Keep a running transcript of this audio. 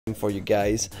for you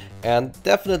guys, and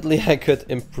definitely I could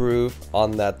improve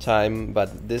on that time,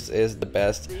 but this is the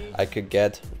best I could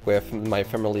get with my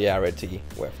familiarity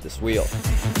with this wheel.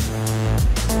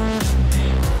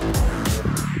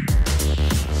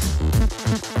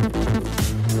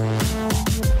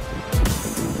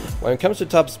 When it comes to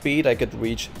top speed, I could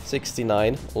reach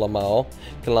 69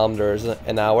 kilometers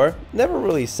an hour. Never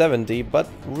really 70, but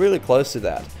really close to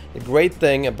that. The great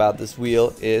thing about this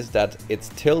wheel is that its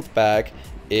tilt back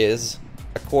is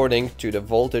according to the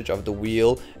voltage of the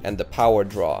wheel and the power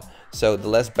draw. So the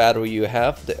less battery you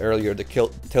have, the earlier the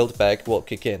tilt back will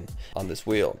kick in on this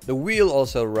wheel. The wheel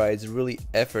also rides really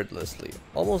effortlessly,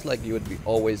 almost like you would be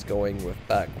always going with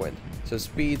backwind. So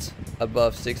speeds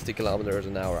above 60 kilometers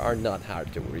an hour are not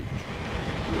hard to reach.